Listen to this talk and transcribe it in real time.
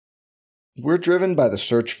We're driven by the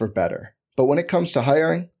search for better. But when it comes to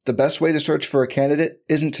hiring, the best way to search for a candidate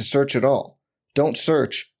isn't to search at all. Don't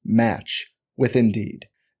search, match with Indeed.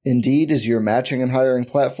 Indeed is your matching and hiring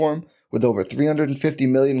platform with over 350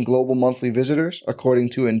 million global monthly visitors,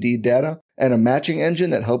 according to Indeed data, and a matching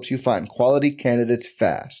engine that helps you find quality candidates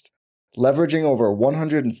fast. Leveraging over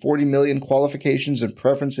 140 million qualifications and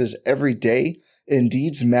preferences every day,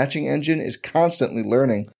 Indeed's matching engine is constantly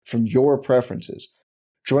learning from your preferences.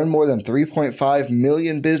 Join more than 3.5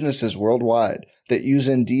 million businesses worldwide that use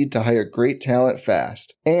Indeed to hire great talent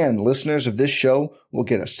fast. And listeners of this show will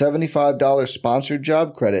get a $75 sponsored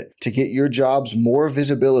job credit to get your jobs more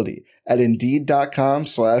visibility at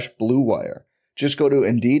Indeed.com/Blue Wire. Just go to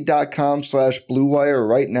Indeed.com/Blue Wire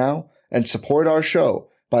right now and support our show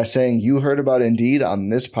by saying you heard about Indeed on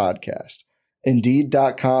this podcast.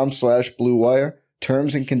 Indeed.com/Blue Wire.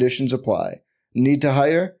 Terms and conditions apply. Need to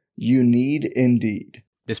hire? You need Indeed.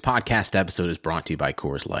 This podcast episode is brought to you by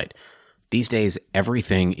Coors Light. These days,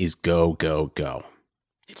 everything is go, go, go.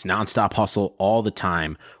 It's nonstop hustle all the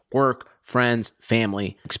time. Work, friends,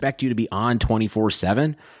 family expect you to be on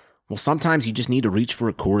 24/7. Well, sometimes you just need to reach for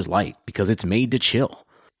a Coors Light because it's made to chill.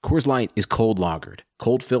 Coors Light is cold lagered,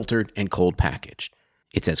 cold filtered, and cold packaged.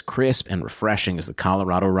 It's as crisp and refreshing as the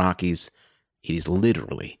Colorado Rockies. It is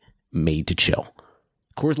literally made to chill.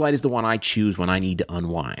 Coors Light is the one I choose when I need to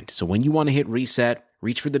unwind. So when you want to hit reset,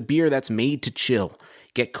 reach for the beer that's made to chill.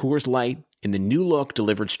 Get Coors Light in the new look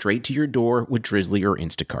delivered straight to your door with Drizzly or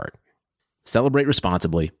Instacart. Celebrate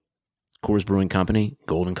responsibly. Coors Brewing Company,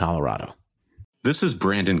 Golden, Colorado. This is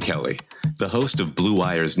Brandon Kelly, the host of Blue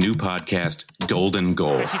Wire's new podcast, Golden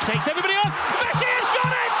Goal. Messi takes everybody on. Messi has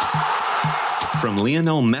got it! From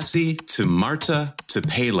Lionel Messi to Marta to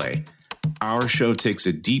Pele, our show takes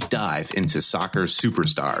a deep dive into soccer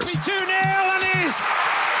superstars. 2-0 and is.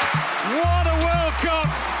 What a World Cup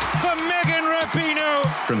for Megan Rapinoe.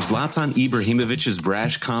 From Zlatan Ibrahimovic's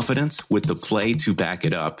brash confidence with the play to back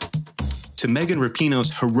it up, to Megan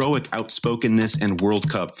Rapinoe's heroic outspokenness and World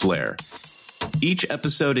Cup flair. Each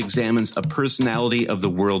episode examines a personality of the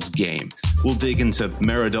world's game. We'll dig into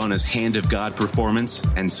Maradona's Hand of God performance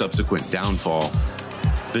and subsequent downfall,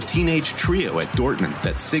 the teenage trio at Dortmund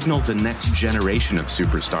that signaled the next generation of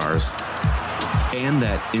superstars, and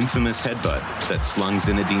that infamous headbutt that slung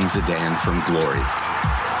Zinedine Zidane from glory.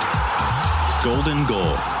 Golden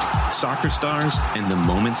Goal, soccer stars and the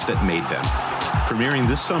moments that made them. Premiering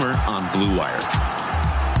this summer on Blue Wire.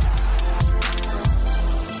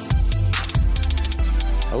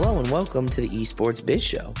 Hello and welcome to the Esports Biz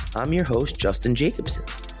Show. I'm your host, Justin Jacobson.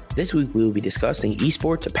 This week we will be discussing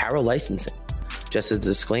esports apparel licensing. Just as a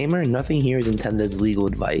disclaimer, nothing here is intended as legal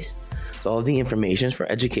advice, so all of the information is for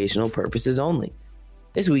educational purposes only.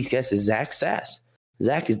 This week's guest is Zach Sass.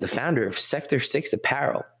 Zach is the founder of Sector 6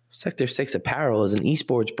 Apparel. Sector 6 Apparel is an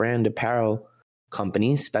esports brand apparel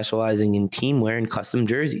company specializing in teamwear and custom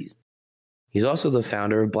jerseys. He's also the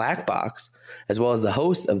founder of Black Box, as well as the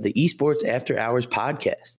host of the Esports After Hours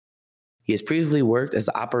podcast. He has previously worked as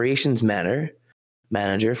the operations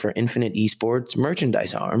manager for Infinite Esports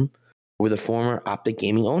merchandise arm with the former Optic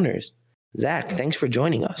Gaming owners. Zach, thanks for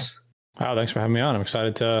joining us. Wow, thanks for having me on. I'm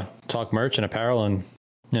excited to talk merch and apparel and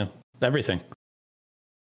everything.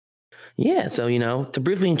 Yeah, so, to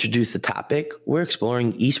briefly introduce the topic, we're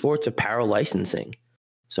exploring esports apparel licensing.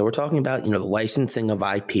 So we're talking about, the licensing of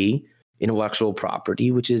IP, intellectual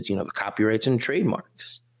property, which is, the copyrights and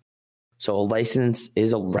trademarks. So a license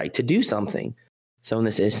is a right to do something. So in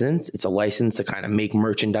this instance, it's a license to kind of make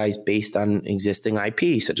merchandise based on existing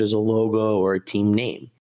IP, such as a logo or a team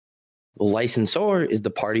name. The licensor is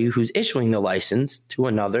the party who's issuing the license to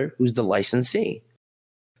another who's the licensee.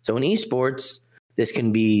 So in esports, this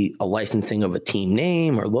can be a licensing of a team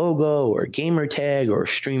name or logo or a gamer tag or a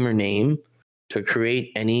streamer name to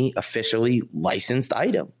create any officially licensed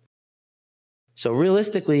item. So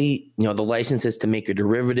realistically, the license is to make a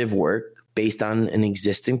derivative work based on an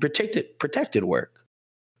existing protected work.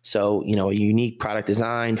 So, a unique product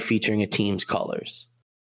design featuring a team's colors.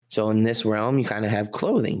 So in this realm, you kind of have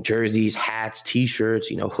clothing, jerseys, hats,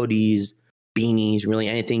 t-shirts, hoodies, beanies, really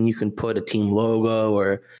anything you can put a team logo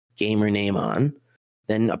or gamer name on.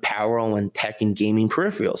 Then apparel and tech and gaming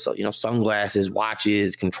peripherals. So, sunglasses,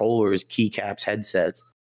 watches, controllers, keycaps, headsets,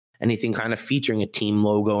 anything kind of featuring a team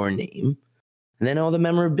logo or name. And then all the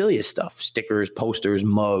memorabilia stuff, stickers, posters,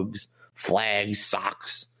 mugs, flags,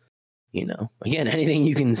 socks, again, anything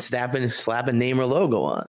you can slap a name or logo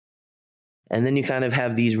on. And then you kind of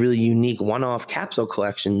have these really unique one-off capsule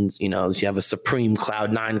collections, you have a Supreme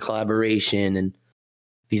Cloud9 collaboration and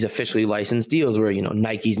these officially licensed deals where,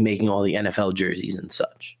 Nike's making all the NFL jerseys and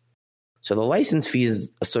such. So the license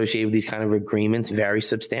fees associated with these kind of agreements vary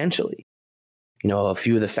substantially. A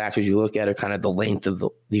few of the factors you look at are kind of the length of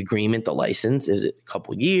the agreement, the license. Is it a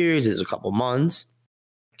couple years? Is it a couple months?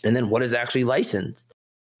 And then what is actually licensed?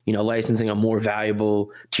 Licensing a more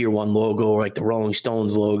valuable tier 1 logo, like the Rolling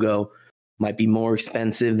Stones logo, might be more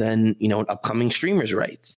expensive than, an upcoming streamer's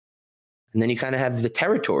rights. And then you kind of have the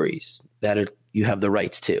territories that you have the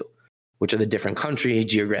rights to, which are the different countries,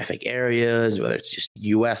 geographic areas, whether it's just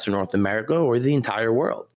US or North America or the entire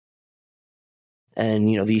world. And,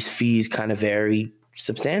 these fees kind of vary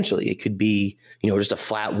substantially. It could be, just a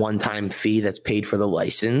flat one-time fee that's paid for the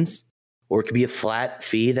license, or it could be a flat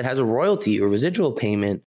fee that has a royalty or residual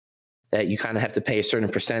payment that you kind of have to pay a certain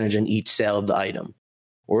percentage in each sale of the item.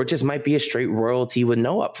 Or it just might be a straight royalty with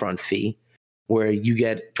no upfront fee, where you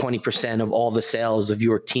get 20% of all the sales of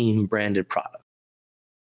your team branded product.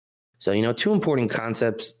 So, two important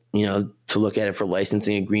concepts, to look at it for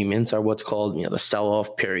licensing agreements are what's called, the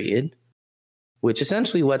sell-off period, which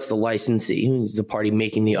essentially lets the licensee, the party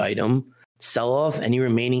making the item, sell off any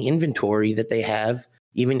remaining inventory that they have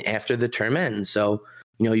even after the term ends. So,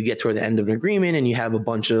 you get toward the end of an agreement and you have a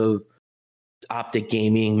bunch of Optic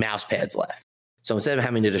Gaming mouse pads left. So instead of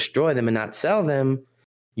having to destroy them and not sell them,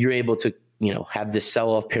 you're able to, have this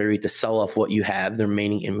sell-off period to sell off what you have, the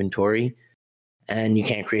remaining inventory, and you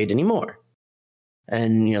can't create any more.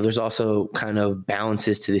 And, there's also kind of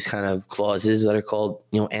balances to these kind of clauses that are called,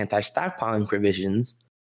 anti-stockpiling provisions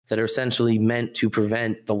that are essentially meant to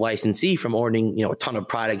prevent the licensee from ordering, a ton of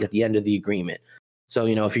product at the end of the agreement. So,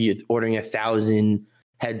 if you're ordering 1,000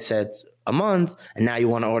 headsets a month and now you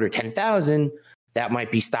want to order 10,000, that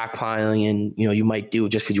might be stockpiling, and, you might do it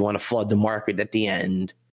just because you want to flood the market at the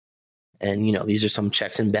end. And, these are some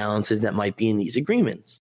checks and balances that might be in these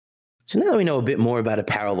agreements. So now that we know a bit more about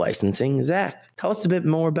apparel licensing, Zach, tell us a bit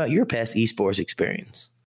more about your past esports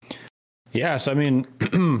experience. Yes, I mean,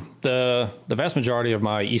 the vast majority of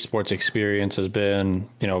my esports experience has been,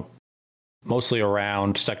 mostly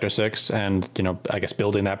around Sector 6 and, I guess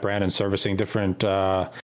building that brand and servicing different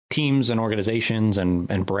teams and organizations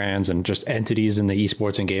and brands and just entities in the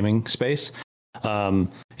esports and gaming space.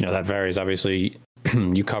 That varies. Obviously,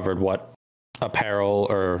 you covered what apparel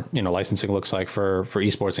or licensing looks like for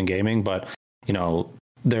esports and gaming, but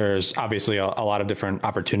there's obviously a lot of different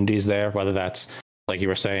opportunities there, whether that's, like you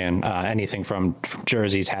were saying, anything from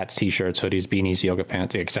jerseys, hats, t-shirts, hoodies, beanies, yoga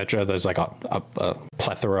pants, etc. There's like a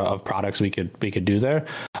plethora of products we could do there.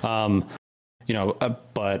 But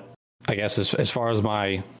I guess as far as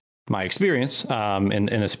my experience in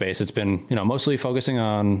the space, it's been mostly focusing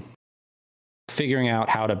on figuring out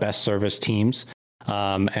how to best service teams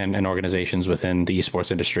and organizations within the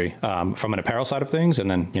esports industry from an apparel side of things, and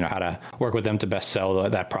then how to work with them to best sell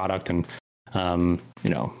that product and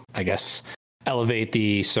I guess elevate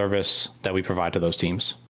the service that we provide to those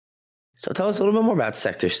teams. So tell us a little bit more about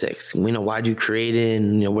Sector 6. Why'd you create it,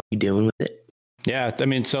 and what are you doing with it? Yeah, I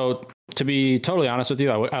mean, so to be totally honest with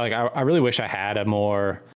you, I really wish I had a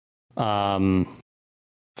more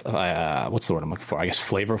what's the word I'm looking for? I guess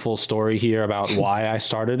flavorful story here about why I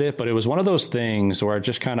started it. But it was one of those things where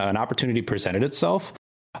just kind of an opportunity presented itself.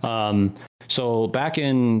 So back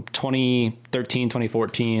in 2013,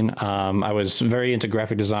 2014, I was very into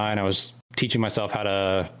graphic design. I was teaching myself how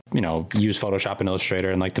to, use Photoshop and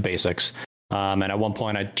Illustrator and like the basics. And at one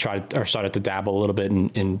point I started to dabble a little bit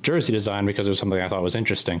in jersey design because it was something I thought was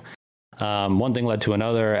interesting. One thing led to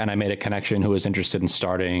another, and I made a connection who was interested in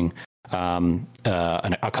starting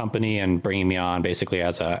a company and bringing me on basically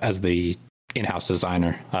as the in-house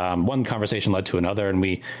designer. One conversation led to another, and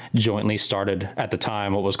we jointly started at the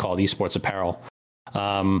time what was called Esports Apparel.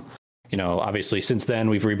 Obviously since then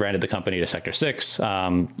we've rebranded the company to Sector 6.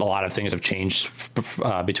 A lot of things have changed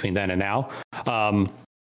between then and now.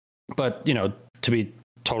 But to be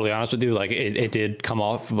totally honest with you, like it did come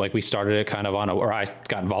off like we started it kind of or I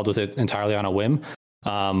got involved with it entirely on a whim.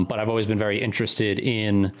 But I've always been very interested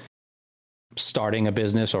in starting a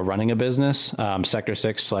business or running a business. Sector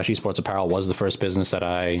 6 / Esports Apparel was the first business that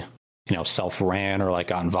I, self-ran or like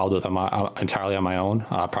got involved with entirely on my own.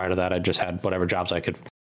 Prior to that, I just had whatever jobs I could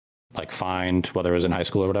like find, whether it was in high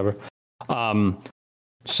school or whatever.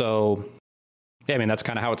 So yeah, I mean, that's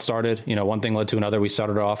kind of how it started. One thing led to another. We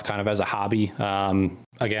started off kind of as a hobby.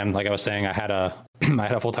 Again, like I was saying, I had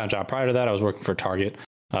a full-time job prior to that. I was working for Target,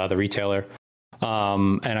 the retailer.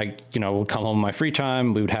 And I, would come home in my free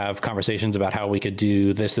time. We would have conversations about how we could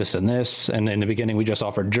do this, this, and this. And in the beginning, we just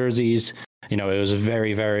offered jerseys. It was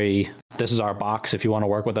very, very, this is our box. If you want to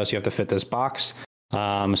work with us, you have to fit this box.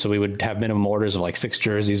 So we would have minimum orders of like 6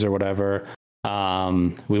 jerseys or whatever.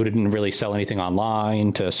 We didn't really sell anything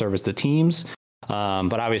online to service the teams.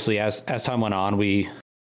 But obviously, as time went on, we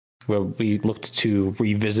looked to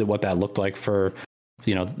revisit what that looked like for,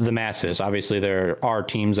 the masses. Obviously, there are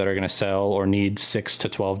teams that are going to sell or need 6 to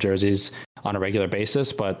 12 jerseys on a regular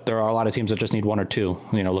basis, but there are a lot of teams that just need 1 or 2.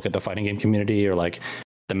 Look at the fighting game community or like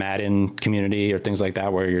the Madden community or things like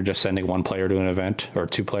that, where you're just sending 1 player to an event or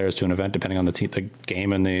 2 players to an event, depending on the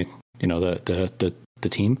game and the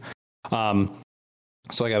team.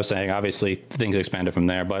 So like I was saying, obviously things expanded from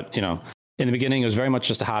there, but in the beginning it was very much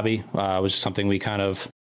just a hobby. It was just something we kind of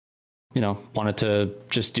wanted to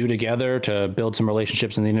just do together to build some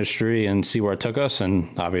relationships in the industry and see where it took us.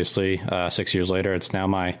 And obviously 6 years later, it's now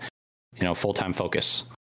my full-time focus.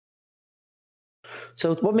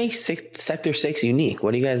 So what makes Sector 6 unique?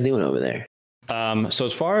 What are you guys doing over there? So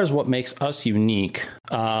as far as what makes us unique,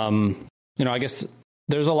 I guess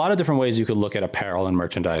there's a lot of different ways you could look at apparel and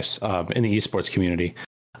merchandise in the esports community.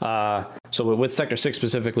 So with Sector 6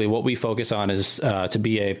 specifically, what we focus on is to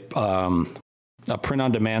be a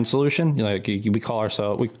print-on-demand solution.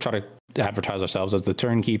 We try to advertise ourselves as the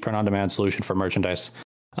turnkey print-on-demand solution for merchandise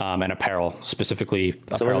and apparel, specifically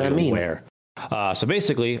apparel. So what does that mean? Wear. So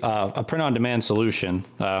basically, a print-on-demand solution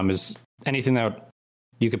is anything that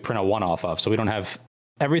you could print a one-off of. So we don't have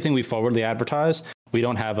everything we forwardly advertise. We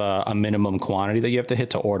don't have a minimum quantity that you have to hit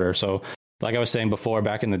to order. So like I was saying before,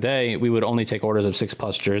 back in the day, we would only take orders of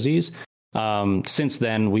 6+ jerseys. Since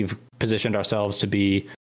then, we've positioned ourselves to be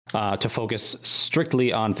to focus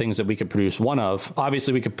strictly on things that we could produce 1 of.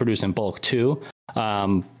 Obviously, we could produce in bulk too.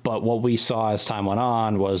 But what we saw as time went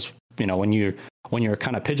on was, when you're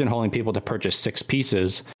kind of pigeonholing people to purchase 6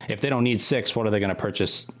 pieces, if they don't need 6, what are they going to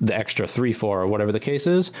purchase the extra 3 for, or whatever the case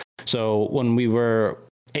is? So when we were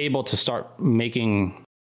able to start making,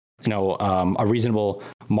 a reasonable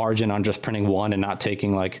margin on just printing 1 and not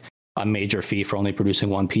taking like a major fee for only producing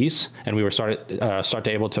 1 piece, and we were start to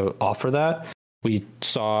able to offer that, we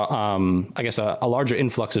saw, I guess, a larger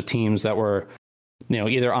influx of teams that were,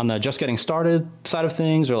 either on the just getting started side of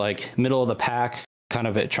things or like middle of the pack, kind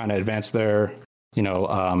of trying to advance their,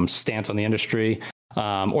 stance on the industry,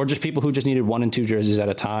 or just people who just needed 1 and 2 jerseys at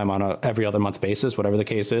a time on a every other month basis, whatever the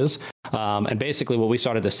case is. And basically what we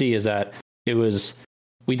started to see is that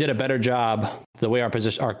we did a better job, the way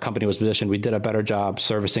our company was positioned, we did a better job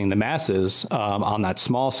servicing the masses on that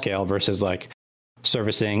small scale versus like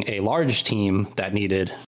servicing a large team that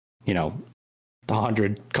needed,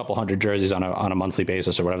 couple hundred jerseys on a monthly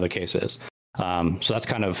basis or whatever the case is. So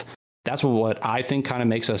that's what I think kind of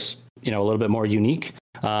makes us, a little bit more unique.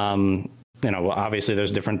 Obviously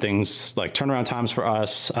there's different things like turnaround times for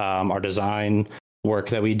us. Our design work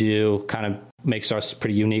that we do kind of makes us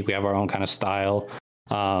pretty unique. We have our own kind of style.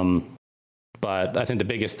 But I think the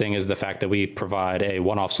biggest thing is the fact that we provide a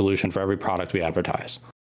one-off solution for every product we advertise.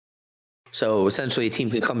 So essentially a team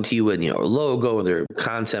can come to you with, a logo or their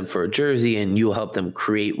concept for a jersey, and you'll help them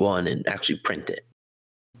create one and actually print it.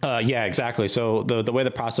 Yeah, exactly. So the way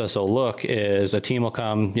the process will look is a team will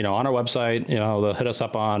come, on our website, they'll hit us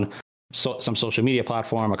up on some social media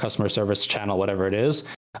platform, a customer service channel, whatever it is.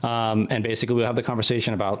 And basically we'll have the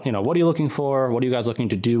conversation about, what are you looking for? What are you guys looking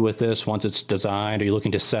to do with this once it's designed? Are you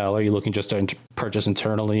looking to sell? Are you looking just to purchase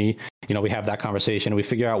internally? We have that conversation and we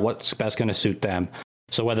figure out what's best going to suit them.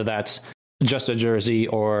 So whether that's just a jersey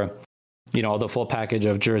or, the full package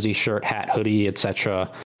of jersey, shirt, hat, hoodie, etc.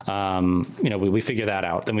 We figure that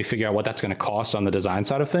out. Then we figure out what that's going to cost on the design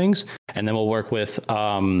side of things. And then we'll work with,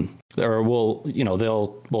 we'll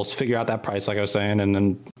figure out that price, like I was saying, and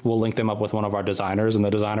then we'll link them up with one of our designers, and the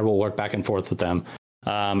designer will work back and forth with them.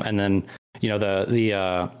 And then,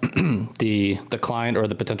 the client or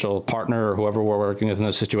the potential partner or whoever we're working with in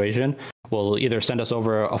this situation will either send us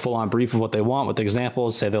over a full-on brief of what they want with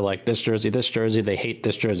examples, say they like this jersey, they hate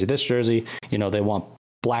this jersey, they want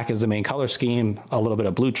black as the main color scheme, a little bit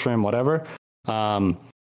of blue trim, whatever.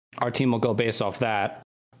 Our team will go based off that.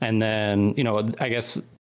 And then, I guess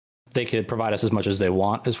they could provide us as much as they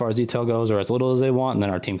want as far as detail goes, or as little as they want. And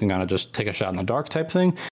then our team can kind of just take a shot in the dark type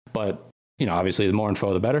thing. But, obviously the more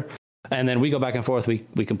info, the better. And then we go back and forth. We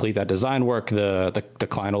complete that design work. The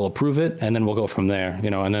client will approve it, and then we'll go from there.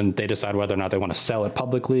 And then they decide whether or not they want to sell it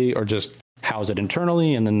publicly or just house it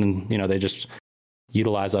internally. And then they just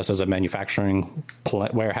utilize us as a manufacturing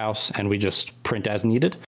warehouse, and we just print as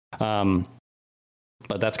needed.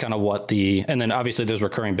 But that's kind of and then obviously there's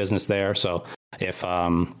recurring business there. So if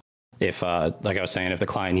like I was saying, if the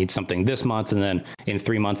client needs something this month and then in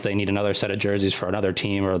 3 months they need another set of jerseys for another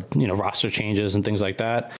team, or roster changes and things like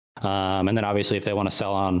that. And then obviously if they want to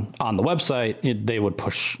sell on the website, they would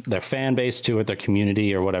push their fan base to it, their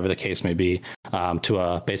community, or whatever the case may be,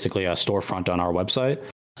 to basically a storefront on our website.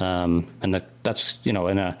 And that's in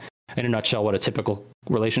in a nutshell what a typical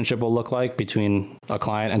relationship will look like between a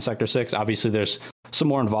client and Sector 6. Obviously, there's some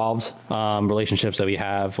more involved relationships that we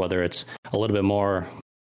have, whether it's a little bit more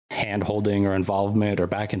hand-holding or involvement or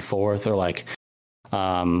back and forth, or like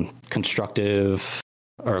constructive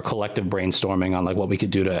or collective brainstorming on like what we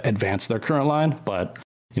could do to advance their current line. But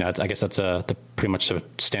I guess that's pretty much a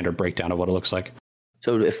standard breakdown of what it looks like.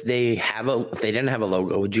 So if they didn't have a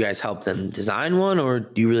logo, would you guys help them design one, or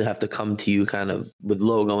do you really have to come to you kind of with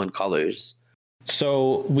logo and colors?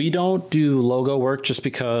 So we don't do logo work just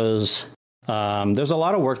because there's a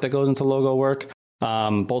lot of work that goes into logo work,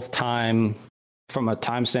 both from a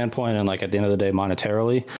time standpoint and like at the end of the day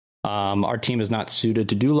monetarily. Our team is not suited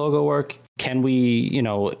to do logo work. Can we,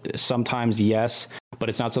 sometimes yes, but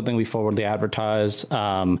it's not something we forwardly advertise.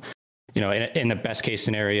 In the best case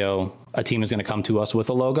scenario, a team is going to come to us with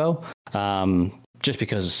a logo, just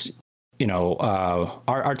because,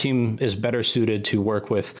 our team is better suited to work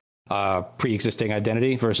with pre-existing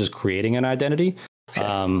identity versus creating an identity. Okay.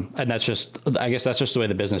 And that's just the way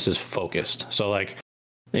the business is focused. So like,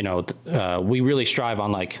 we really strive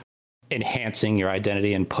on like enhancing your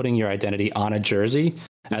identity and putting your identity on a jersey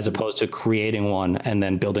as opposed to creating one and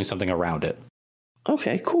then building something around it.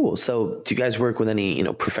 Okay, cool. So do you guys work with any,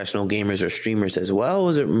 professional gamers or streamers as well?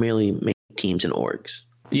 Or is it really teams and orgs?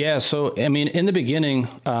 Yeah. So, I mean, in the beginning,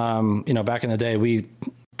 back in the day, we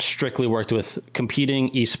strictly worked with competing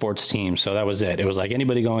esports teams. So that was it. It was like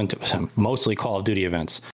anybody going to mostly Call of Duty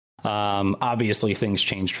events. Obviously things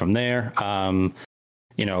changed from there. I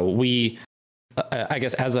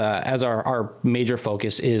guess as our major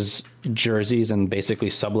focus is jerseys and basically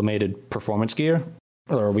sublimated performance gear,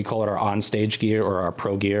 or we call it our on-stage gear or our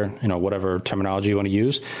pro gear, whatever terminology you want to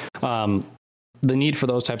use. The need for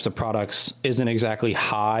those types of products isn't exactly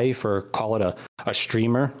high for, call it a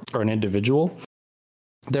streamer or an individual.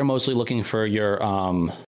 They're mostly looking for your,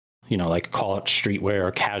 like call it streetwear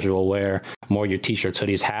or casual wear, more your t-shirts,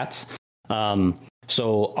 hoodies, hats.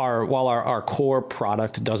 So while our core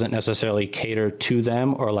product doesn't necessarily cater to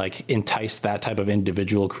them or like entice that type of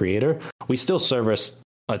individual creator, we still service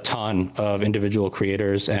a ton of individual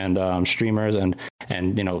creators and streamers and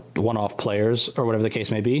one-off players or whatever the case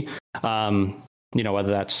may be. Whether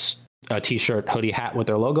that's a t-shirt, hoodie, hat with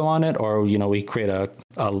their logo on it, or we create a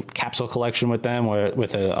capsule collection with them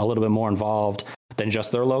with a little bit more involved than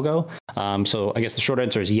just their logo. So I guess the short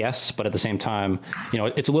answer is yes, but at the same time,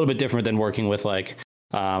 it's a little bit different than working with like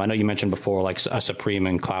I know you mentioned before like a Supreme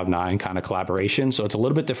and Cloud9 kind of collaboration. So it's a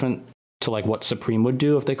little bit different to like what Supreme would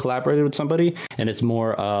do if they collaborated with somebody, and it's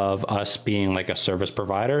more of us being like a service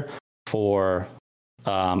provider for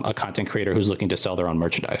a content creator who's looking to sell their own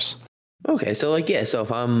merchandise. Okay, so so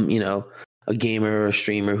if I'm a gamer or a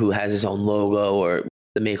streamer who has his own logo, or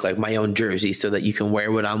to make like my own jersey so that you can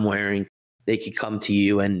wear what I'm wearing, they could come to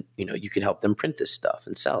you and you could help them print this stuff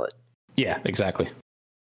and sell it. Yeah, exactly.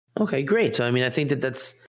 Okay, great. So I mean, I think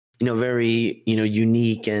that's very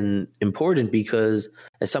unique and important, because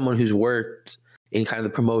as someone who's worked in kind of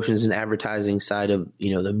the promotions and advertising side of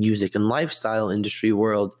the music and lifestyle industry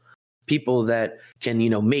world, people that can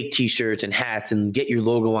make t-shirts and hats and get your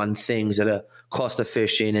logo on things at a cost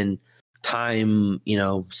efficient and time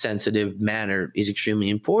sensitive manner is extremely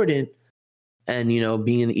important. And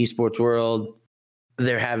being in the esports world,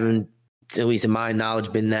 there haven't, at least in my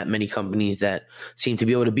knowledge, been that many companies that seem to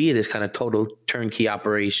be able to be this kind of total turnkey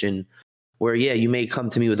operation where, you may come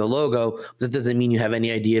to me with a logo, but that doesn't mean you have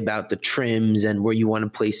any idea about the trims and where you want to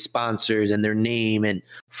place sponsors and their name and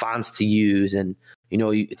fonts to use. And,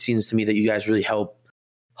 it seems to me that you guys really help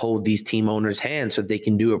hold these team owners' hands so that they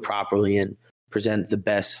can do it properly and present the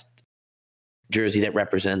best jersey that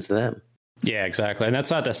represents them. Yeah, exactly. And that's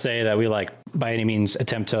not to say that we by any means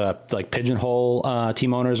attempt to pigeonhole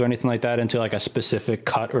team owners or anything like that into like a specific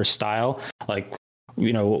cut or style. At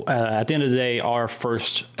the end of the day, our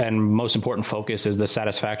first and most important focus is the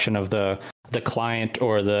satisfaction of the client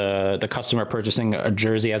or the customer purchasing a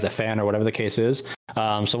jersey as a fan or whatever the case is.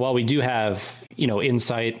 So while we do have,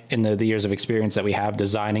 insight in the years of experience that we have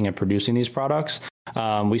designing and producing these products,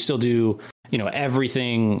 we still do,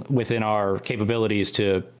 everything within our capabilities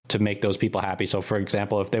to make those people happy. So for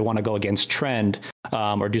example, if they want to go against trend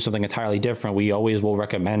or do something entirely different, we always will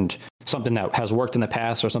recommend something that has worked in the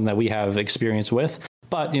past or something that we have experience with.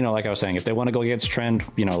 But, like I was saying, if they want to go against trend,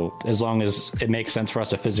 as long as it makes sense for us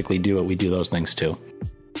to physically do it, we do those things too.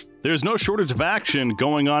 There's no shortage of action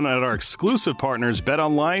going on at our exclusive partners,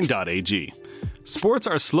 betonline.ag. Sports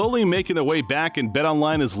are slowly making their way back, and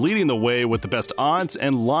BetOnline is leading the way with the best odds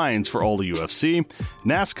and lines for all the UFC,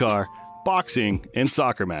 NASCAR, boxing, and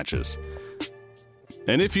soccer matches.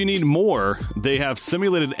 And if you need more, they have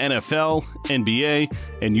simulated NFL, NBA,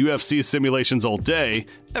 and UFC simulations all day,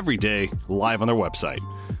 every day, live on their website.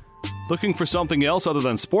 Looking for something else other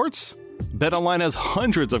than sports? BetOnline has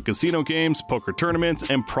hundreds of casino games, poker tournaments,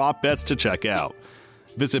 and prop bets to check out.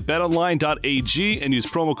 Visit betonline.ag and use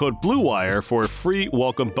promo code BlueWire for a free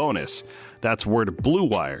welcome bonus. That's word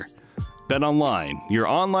BlueWire. BetOnline, your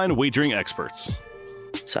online wagering experts.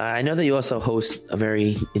 So I know that you also host a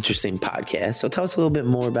very interesting podcast. So tell us a little bit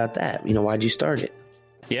more about that. Why'd you start it?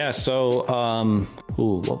 Yeah. So,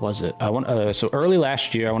 what was it? So early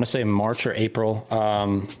last year, I want to say March or April,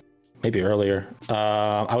 maybe earlier.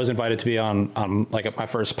 I was invited to be on like my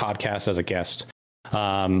first podcast as a guest.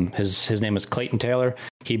 His name is Clayton Taylor.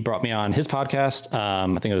 He brought me on his podcast.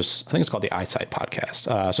 I think it's called the Eyesight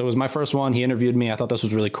Podcast. So it was my first one. He interviewed me. I thought this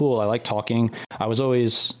was really cool. I like talking. I was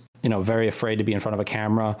always, very afraid to be in front of a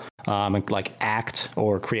camera, and like act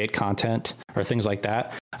or create content or things like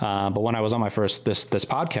that. But when I was on my first, this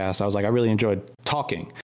podcast, I was like, I really enjoyed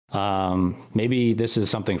talking. Maybe this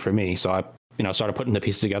is something for me. So I, started putting the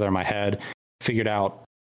pieces together in my head, figured out,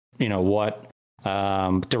 what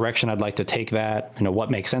direction I'd like to take that,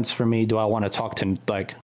 what makes sense for me. Do I want to talk to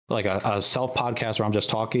like a self podcast where I'm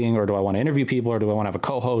just talking, or do I want to interview people, or do I want to have a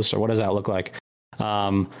co-host, or what does that look like?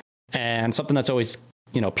 And something that's always,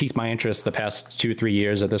 piqued my interest the past 2-3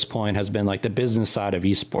 years at this point has been like the business side of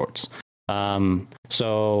esports.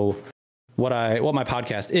 So what my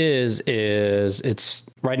podcast is it's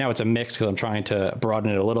right now it's a mix because I'm trying to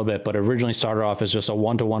broaden it a little bit, but it originally started off as just a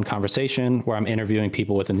one-to-one conversation where I'm interviewing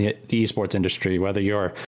people within the esports industry, whether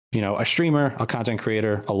you're, a streamer, a content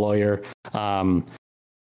creator, a lawyer,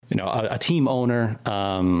 a team owner,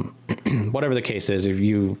 whatever the case is. If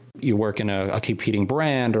you work in a competing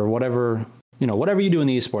brand or whatever, whatever you do in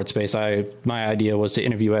the esports space, my idea was to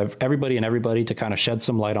interview everybody to kind of shed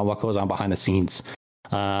some light on what goes on behind the scenes.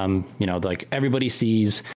 Like everybody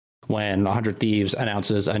sees when 100 Thieves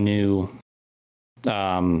announces a new,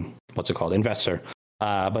 investor.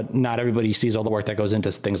 But not everybody sees all the work that goes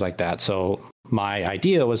into things like that. So my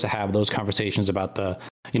idea was to have those conversations about the,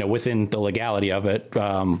 within the legality of it,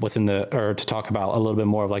 or to talk about a little bit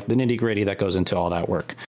more of like the nitty gritty that goes into all that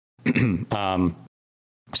work.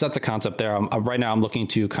 So that's a concept there. Right now I'm looking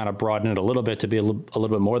to kind of broaden it a little bit to be a little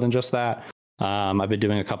bit more than just that. I've been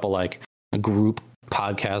doing a couple like group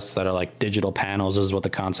podcasts that are like digital panels is what the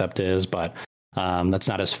concept is, but that's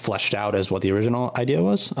not as fleshed out as what the original idea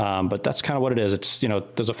was. But that's kind of what it is. It's,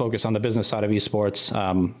 there's a focus on the business side of esports.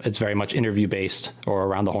 It's very much interview based or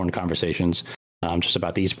around the horn conversations, just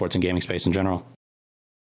about the esports and gaming space in general.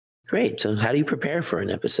 Great. So how do you prepare for an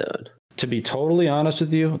episode? To be totally honest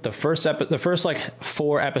with you, the first like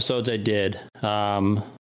 4 episodes I did, I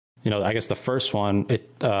guess the first one,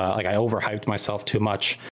 I overhyped myself too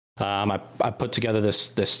much. I put together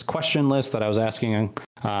this question list that I was asking.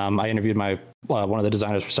 I interviewed one of the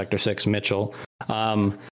designers for Sector 6, Mitchell,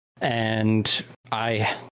 and I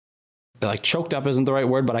choked up isn't the right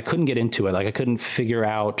word, but I couldn't get into it. Like I couldn't figure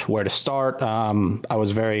out where to start. I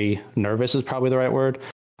was very nervous is probably the right word.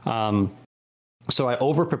 So I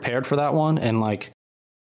over prepared for that one, and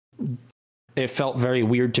it felt very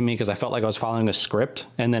weird to me because I felt like I was following a script.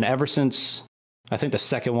 And then ever since I think the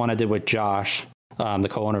second one I did with Josh, the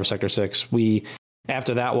co-owner of Sector 6,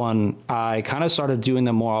 after that one, I kind of started doing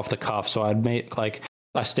them more off the cuff. So I'd make like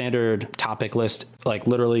a standard topic list, like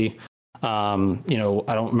literally, I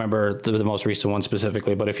don't remember the most recent one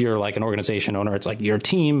specifically, but if you're like an organization owner, it's like your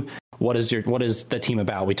team. What is the team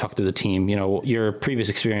about? We talk through the team, your previous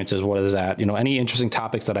experiences. What is that? Any interesting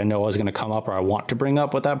topics that I know is going to come up or I want to bring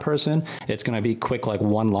up with that person. It's going to be quick, like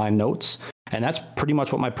 1-line notes. And that's pretty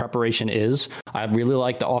much what my preparation is. I really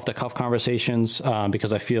like the off the cuff conversations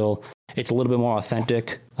because I feel it's a little bit more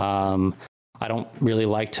authentic. I don't really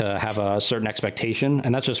like to have a certain expectation.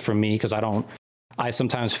 And that's just for me because I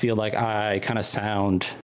sometimes feel like I kind of sound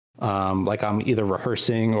like I'm either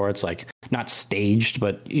rehearsing or it's like not staged,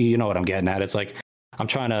 but you know what I'm getting at. It's like I'm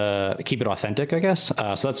trying to keep it authentic, I guess.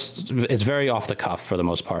 So it's very off the cuff for the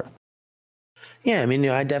most part. Yeah, I mean,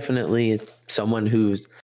 I definitely someone who's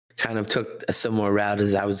kind of took a similar route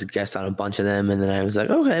as I was a guest on a bunch of them, and then I was like,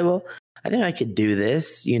 okay, well, I think I could do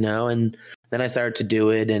this, and then I started to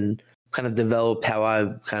do it and kind of develop how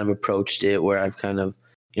I've kind of approached it, where I've kind of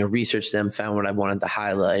researched them, found what I wanted to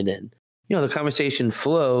highlight, and the conversation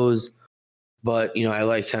flows, but, I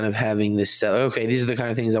like kind of having this, okay, these are the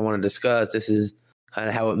kind of things I want to discuss. This is kind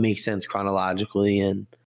of how it makes sense chronologically. And,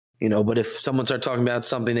 but if someone starts talking about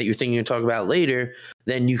something that you're thinking you'll talk about later,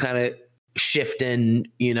 then you kind of shift in,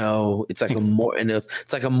 it's like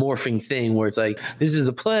it's like a morphing thing where it's like, this is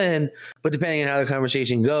the plan, but depending on how the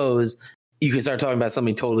conversation goes, you can start talking about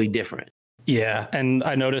something totally different. Yeah. And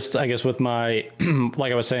I noticed, I guess, with my,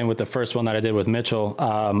 like I was saying with the first one that I did with Mitchell,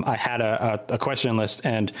 I had a question list,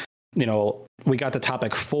 and, you know, we got to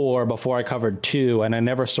topic 4 before I covered 2, and I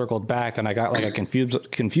never circled back, and I got like, I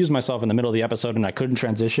confused myself in the middle of the episode, and I couldn't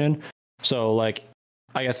transition. So like,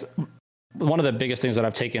 I guess one of the biggest things that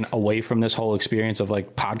I've taken away from this whole experience of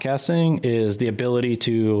like podcasting is the ability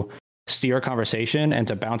to steer a conversation and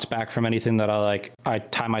to bounce back from anything that I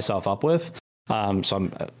tie myself up with. So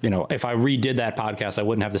I'm, you know, if I redid that podcast, I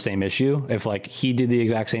wouldn't have the same issue. If like he did the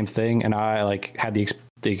exact same thing and I like had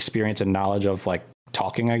the experience and knowledge of like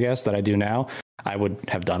talking, I guess, that I do now, I would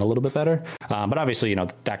have done a little bit better. But obviously, you know,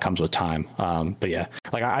 that comes with time. But yeah,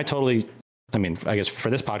 like I guess for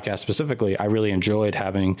this podcast specifically, I really enjoyed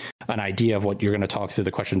having an idea of what you're going to talk through,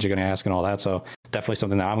 the questions you're going to ask and all that. So definitely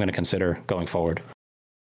something that I'm going to consider going forward.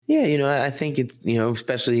 Yeah, you know, I think it's, you know,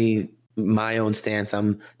 especially my own stance,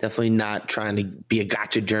 I'm definitely not trying to be a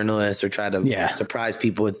gotcha journalist or try to surprise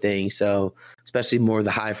people with things. So especially more of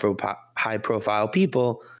the high profile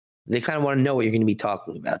people, they kind of want to know what you're going to be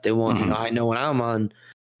talking about. They want, you know, I know when I'm on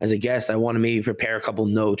as a guest, I want to maybe prepare a couple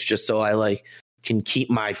notes just so I like can keep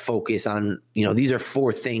my focus on, you know, these are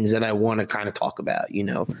 4 things that I want to kind of talk about, you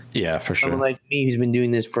know. Yeah, for sure. Someone like me who's been doing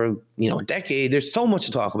this for, you know, a decade, there's so much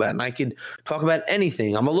to talk about, and I could talk about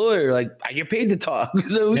anything. I'm a lawyer, like I get paid to talk,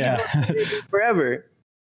 so we can talk forever.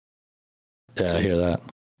 Yeah, I hear that.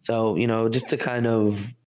 So, you know, just to kind of,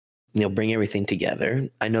 you know, bring everything together,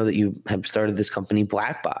 I know that you have started this company,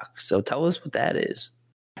 Black Box. So tell us what that is.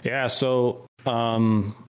 Yeah, so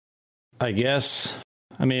I guess,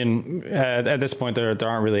 I mean, at this point, there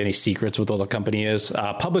aren't really any secrets what the company is.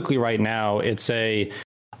 Publicly right now, it's a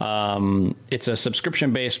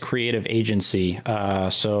subscription-based creative agency.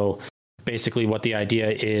 So basically what the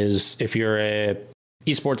idea is, if you're a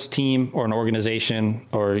esports team or an organization,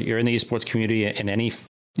 or you're in the esports community in any,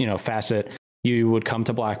 you know, facet, you would come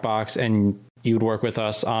to Black Box and you would work with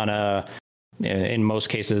us on in most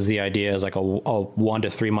cases, the idea is like a 1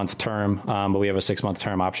 to 3 month term, but we have a 6-month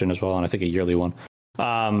term option as well, and I think a yearly one.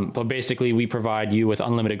 But basically, we provide you with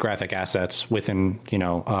unlimited graphic assets within, you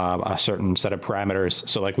know, a certain set of parameters.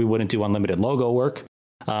 So like we wouldn't do unlimited logo work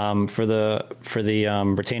for the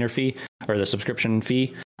retainer fee or the subscription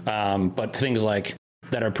fee, but things like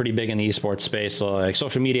that are pretty big in the esports space, so like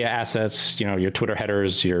social media assets, you know, your Twitter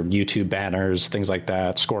headers, your YouTube banners, things like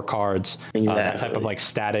that, scorecards, that type of like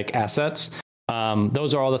static assets.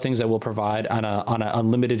 Those are all the things that we'll provide on an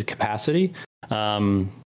unlimited capacity.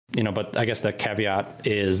 You know, but I guess the caveat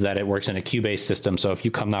is that it works in a queue-based system. So if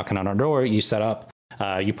you come knocking on our door, you set up,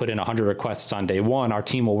 you put in 100 requests on day 1, our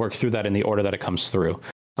team will work through that in the order that it comes through.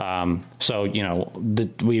 So, you know,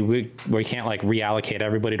 we can't like reallocate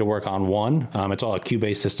everybody to work on one. It's all a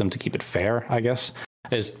queue-based system to keep it fair, I guess,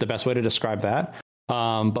 is the best way to describe that.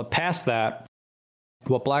 But past that,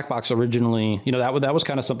 what Black Box originally, you know, that was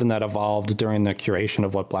kind of something that evolved during the curation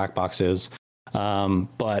of what Black Box is.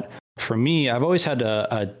 But for me, I've always had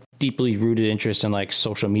a deeply rooted interest in like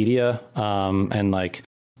social media, and like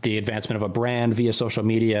the advancement of a brand via social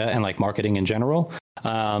media and like marketing in general.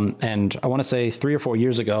 And I want to say 3 or 4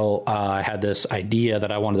 years ago, I had this idea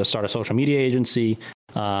that I wanted to start a social media agency,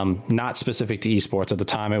 not specific to esports. At the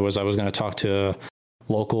time, I was going to talk to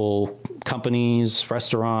local companies,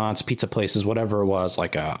 restaurants, pizza places, whatever it was,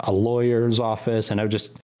 like a lawyer's office, and I would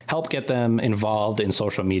just help get them involved in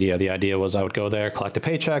social media. The idea was I would go there, collect a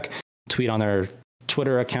paycheck, tweet on their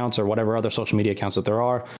Twitter accounts or whatever other social media accounts that there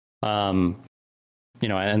are, you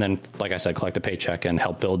know, and then, like I said, collect a paycheck and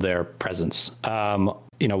help build their presence.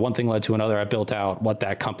 You know, one thing led to another. I built out what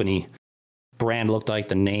that company brand looked like,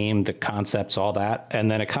 the name, the concepts, all that.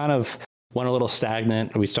 And then it kind of went a little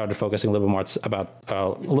stagnant. We started focusing a little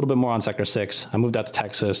bit more on Sector 6. I moved out to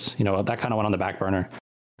Texas. You know, that kind of went on the back burner.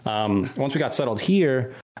 Once we got settled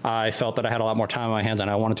here, I felt that I had a lot more time on my hands and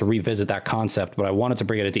I wanted to revisit that concept, but I wanted to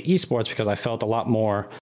bring it into esports because I felt a lot more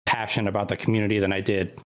passionate about the community than I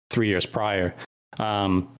did 3 years prior.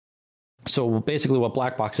 So basically what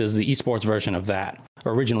Black Box is the esports version of that.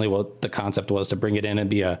 Originally what the concept was to bring it in and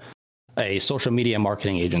be a social media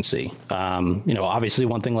marketing agency. You know, obviously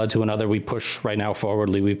one thing led to another. We push right now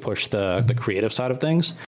forwardly, we push the creative side of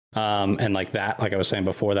things. And like I was saying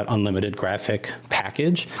before, that unlimited graphic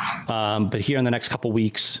package. But here in the next couple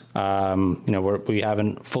weeks, you know, we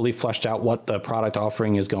haven't fully fleshed out what the product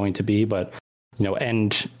offering is going to be, but you know,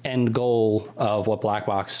 end goal of what Black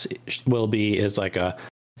Box will be is like an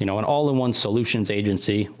all-in-one solutions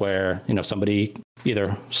agency where, you know, somebody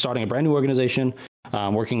either starting a brand new organization,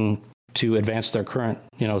 working to advance their current,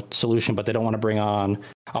 you know, solution, but they don't want to bring on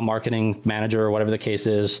a marketing manager or whatever the case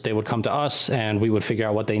is, they would come to us and we would figure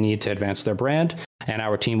out what they need to advance their brand. And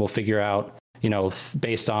our team will figure out,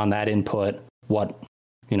 based on that input, what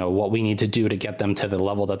we need to do to get them to the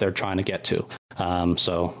level that they're trying to get to.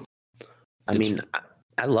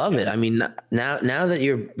 I love it. I mean, now that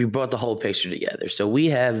you brought the whole picture together. So we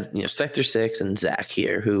have, Sector 6 and Zach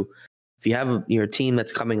here, who, if you have your team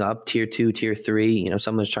that's coming up, tier 2, tier 3,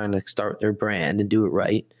 someone's trying to start their brand and do it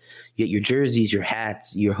right. You get your jerseys, your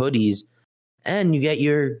hats, your hoodies, and you get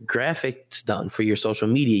your graphics done for your social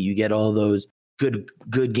media. You get all those good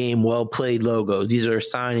game, well played logos. These are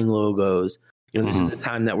signing logos. This is the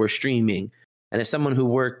time that we're streaming. And as someone who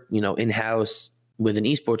worked, in-house with an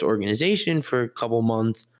esports organization for a couple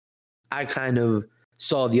months, I kind of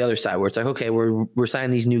saw the other side where it's like, okay, we're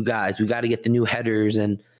signing these new guys. We got to get the new headers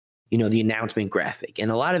and, the announcement graphic. And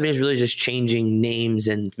a lot of it is really just changing names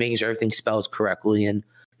and making sure everything spells correctly. And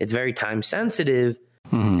it's very time sensitive.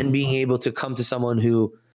 And being able to come to someone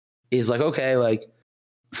who is like, okay, like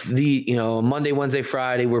Monday, Wednesday,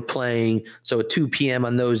 Friday, we're playing. So at 2 p.m.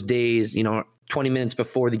 on those days, 20 minutes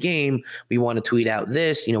before the game, we want to tweet out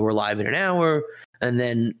this, we're live in an hour. And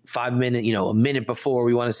then 5 minutes, a minute before,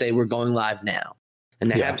 we want to say we're going live now. And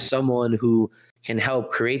to have someone who can help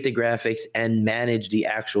create the graphics and manage the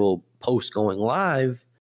actual post going live,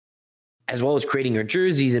 as well as creating your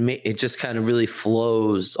jerseys, and it just kind of really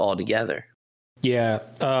flows all together. Yeah.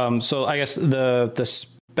 So I guess the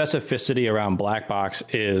specificity around Black Box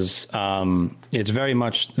is it's very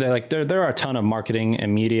much there are a ton of marketing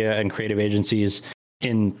and media and creative agencies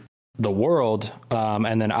in the world,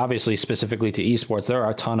 and then obviously specifically to esports, there are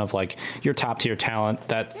a ton of your top tier talent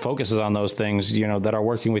that focuses on those things, that are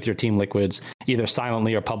working with your Team Liquids either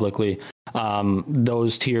silently or publicly,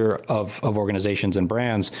 those tier of organizations and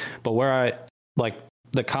brands. But where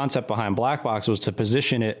the concept behind Black Box was to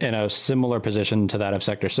position it in a similar position to that of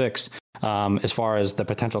Sector 6, as far as the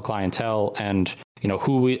potential clientele and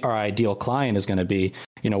who our ideal client is going to be.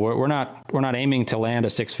 We're not aiming to land a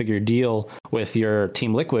 6-figure deal with your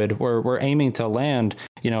Team Liquid. We're aiming to land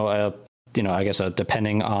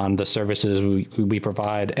depending on the services we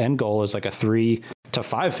provide, end goal is like a 3 to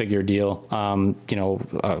 5 figure deal.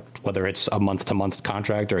 Whether it's a month to month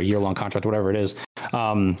contract or a year long contract, whatever it is.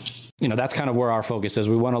 That's kind of where our focus is.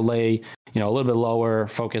 We want to lay, a little bit lower,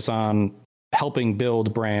 focus on helping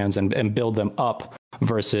build brands and build them up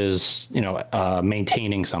versus,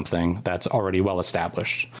 maintaining something that's already well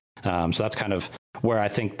established. So that's kind of where I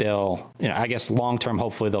think they'll, I guess long-term,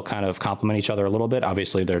 hopefully they'll kind of complement each other a little bit.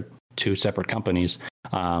 Obviously they're two separate companies.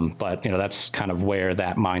 But that's kind of where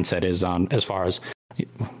that mindset is on as far as,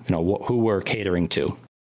 who we're catering to.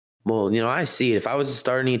 Well, I see it. If I was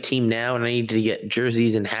starting a team now and I needed to get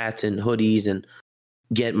jerseys and hats and hoodies and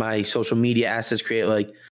get my social media assets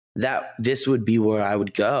created that, this would be where I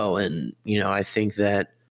would go. And, I think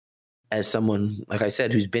that as someone, like I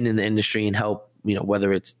said, who's been in the industry and help,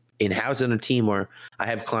 whether it's in-house in a team or I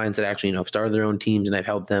have clients that actually, have started their own teams and I've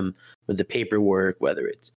helped them with the paperwork, whether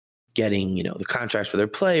it's getting, the contracts for their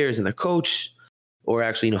players and their coach, or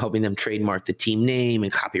actually, helping them trademark the team name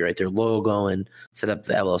and copyright their logo and set up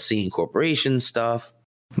the LLC and corporation stuff.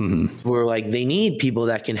 Where they need people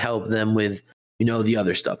that can help them with, the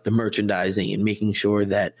other stuff, the merchandising and making sure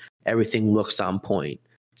that everything looks on point,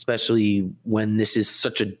 especially when this is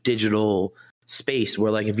such a digital space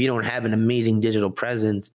where if you don't have an amazing digital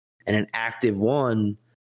presence and an active one,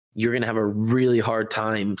 you're going to have a really hard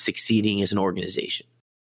time succeeding as an organization.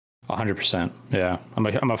 100%. Yeah.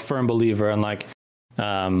 I'm a firm believer in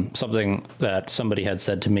something that somebody had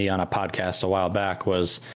said to me on a podcast a while back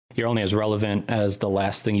was you're only as relevant as the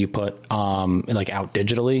last thing you put out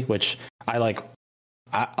digitally, which I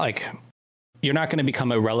you're not going to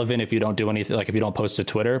become irrelevant if you don't do anything, if you don't post to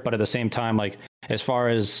Twitter. But at the same time, as far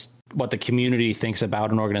as what the community thinks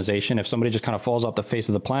about an organization, if somebody just kind of falls off the face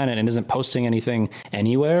of the planet and isn't posting anything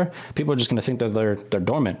anywhere, people are just going to think that they're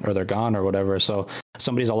dormant or they're gone or whatever. So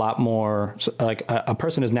somebody's a lot more a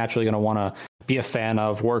person is naturally going to want to be a fan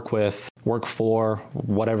of, work with, work for,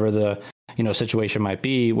 whatever the situation might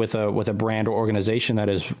be with a brand or organization that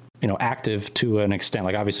is active to an extent.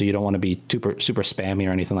 Obviously you don't want to be super spammy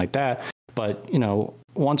or anything like that, but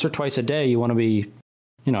once or twice a day you want to be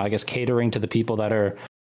I guess catering to the people that are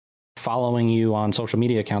following you on social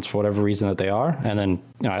media accounts for whatever reason that they are. And then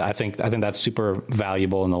I think that's super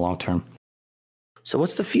valuable in the long term. So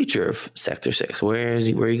what's the future of Sector 6? Where are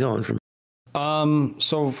you going from?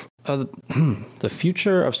 The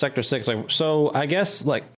future of Sector 6, so I guess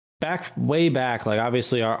way back,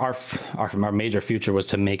 obviously our major future was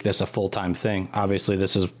to make this a full-time thing. Obviously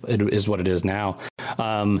this is what it is now.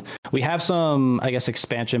 We have some, I guess,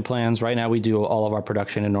 expansion plans. Right now, we do all of our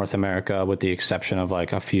production in North America, with the exception of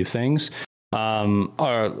like a few things.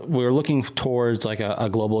 We're looking towards like a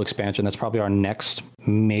global expansion. That's probably our next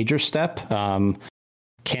major step.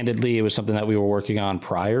 Candidly, it was something that we were working on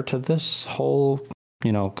prior to this whole,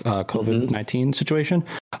 COVID-19 situation.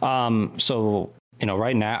 So,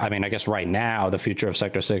 right now, I guess right now, the future of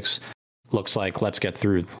Sector 6 looks like let's get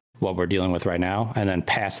through what we're dealing with right now. And then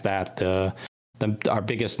past that, our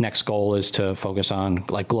biggest next goal is to focus on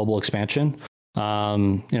like global expansion. There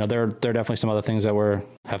are definitely some other things that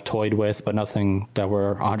have toyed with, but nothing that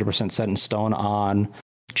we're 100% set in stone on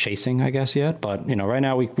chasing, I guess, yet. But, right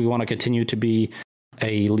now we want to continue to be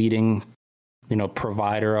a leading,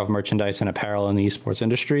 provider of merchandise and apparel in the esports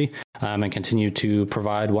industry, and continue to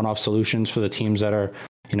provide one-off solutions for the teams that are,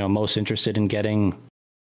 most interested in getting,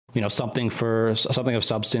 something of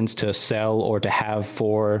substance to sell or to have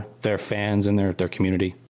for their fans and their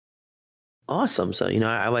community. Awesome. So,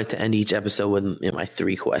 I like to end each episode with my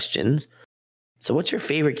 3 questions. So what's your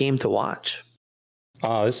favorite game to watch?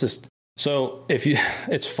 It's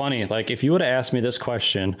funny, like if you would have asked me this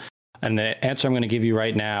question, and the answer I'm going to give you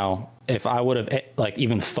right now, if I would have like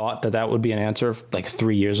even thought that would be an answer like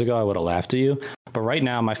 3 years ago, I would have laughed at you. But right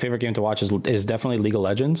now, my favorite game to watch is definitely League of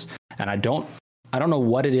Legends. And I don't know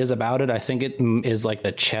what it is about it. I think it is like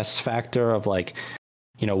the chess factor of like,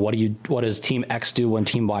 what does Team X do when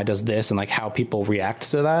Team Y does this, and like how people react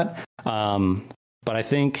to that. But I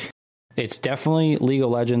think it's definitely League of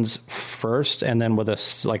Legends first, and then with a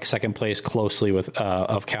second place closely with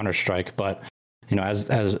of Counter-Strike. But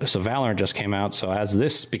so Valorant just came out, so as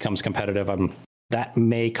this becomes competitive, that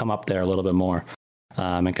may come up there a little bit more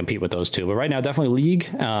and compete with those two. But right now, definitely League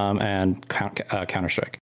and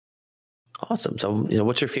Counter-Strike. Awesome. So,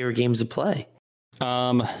 what's your favorite games to play?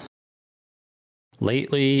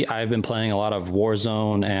 Lately, I've been playing a lot of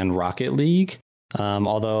Warzone and Rocket League,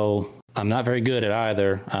 although I'm not very good at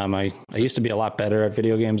either. I used to be a lot better at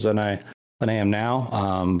video games than I am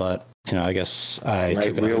now, but I guess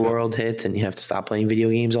real world hits and you have to stop playing video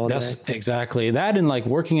games all day. That's exactly that. And like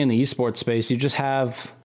working in the esports space, you just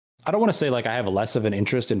have, I don't want to say like I have less of an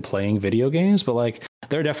interest in playing video games, but like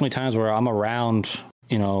there are definitely times where I'm around,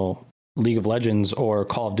 League of Legends or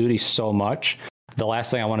Call of Duty so much. The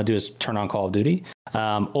last thing I want to do is turn on Call of Duty.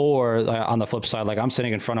 Or on the flip side, like I'm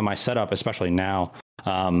sitting in front of my setup, especially now,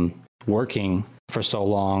 working for so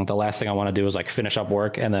long, the last thing I want to do is like finish up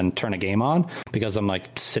work and then turn a game on, because I'm like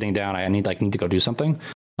sitting down. I need to go do something.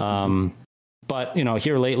 But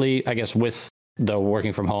here lately, I guess with the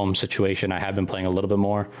working from home situation, I have been playing a little bit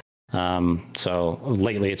more. So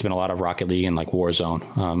lately it's been a lot of Rocket League and like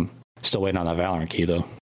Warzone. Still waiting on that Valorant key though.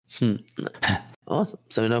 Awesome.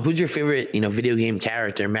 So who's your favorite, video game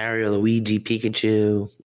character? Mario, Luigi, Pikachu?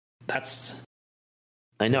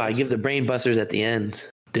 I know, I give the brain busters at the end.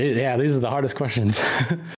 Dude, yeah, these are the hardest questions.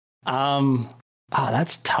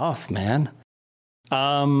 That's tough, man.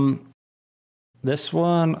 This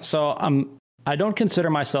one, so I don't consider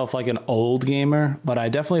myself like an old gamer, but I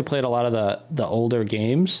definitely played a lot of the older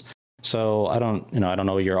games. So I don't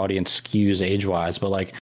know your audience skews age wise, but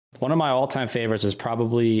like one of my all time favorites is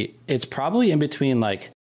probably in between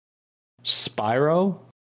like Spyro.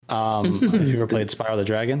 If you ever played Spyro the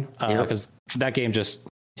Dragon, because that game just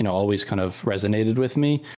always kind of resonated with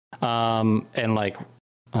me. And like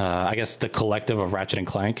I guess the collective of Ratchet and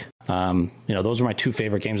Clank. Those were my 2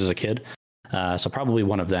 favorite games as a kid. So probably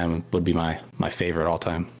one of them would be my favorite all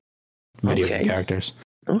time video game characters.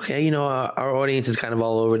 Okay, our audience is kind of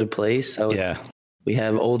all over the place. So yeah, we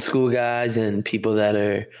have old school guys and people that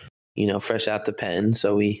are, fresh out the pen.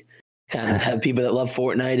 So we kind of have people that love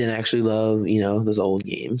Fortnite and actually love, those old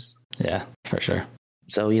games. Yeah, for sure.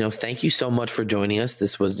 So, thank you so much for joining us.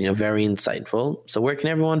 This was, very insightful. So where can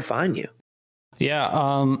everyone find you? Yeah,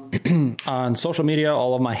 on social media,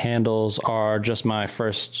 all of my handles are just my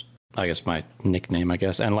first, I guess my nickname,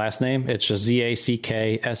 and last name. It's just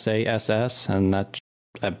ZACKSASS, and that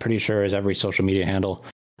I'm pretty sure is every social media handle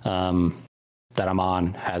that I'm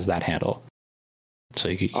on has that handle. So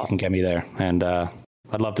you can get me there. And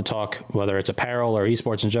I'd love to talk, whether it's apparel or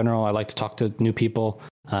esports in general. I like to talk to new people.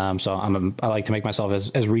 So I like to make myself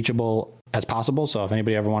as reachable as possible. So if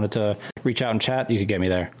anybody ever wanted to reach out and chat, you could get me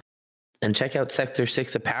there. And check out Sector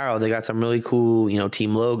 6 Apparel. They got some really cool,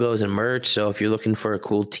 team logos and merch. So if you're looking for a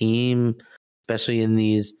cool team, especially in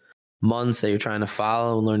these months that you're trying to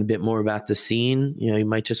follow and learn a bit more about the scene, you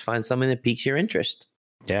might just find something that piques your interest.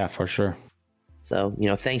 Yeah, for sure. So,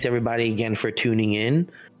 thanks everybody again for tuning in.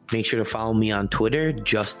 Make sure to follow me on Twitter,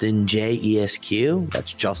 JustinJESQ.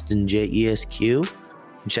 That's JustinJESQ.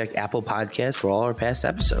 And check Apple Podcasts for all our past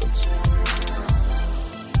episodes.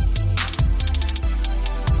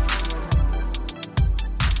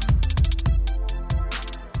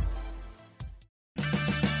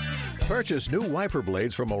 Purchase new wiper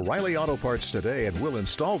blades from O'Reilly Auto Parts today and we'll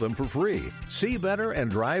install them for free. See better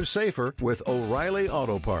and drive safer with O'Reilly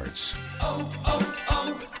Auto Parts.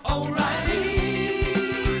 O'Reilly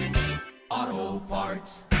Auto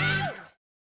Parts.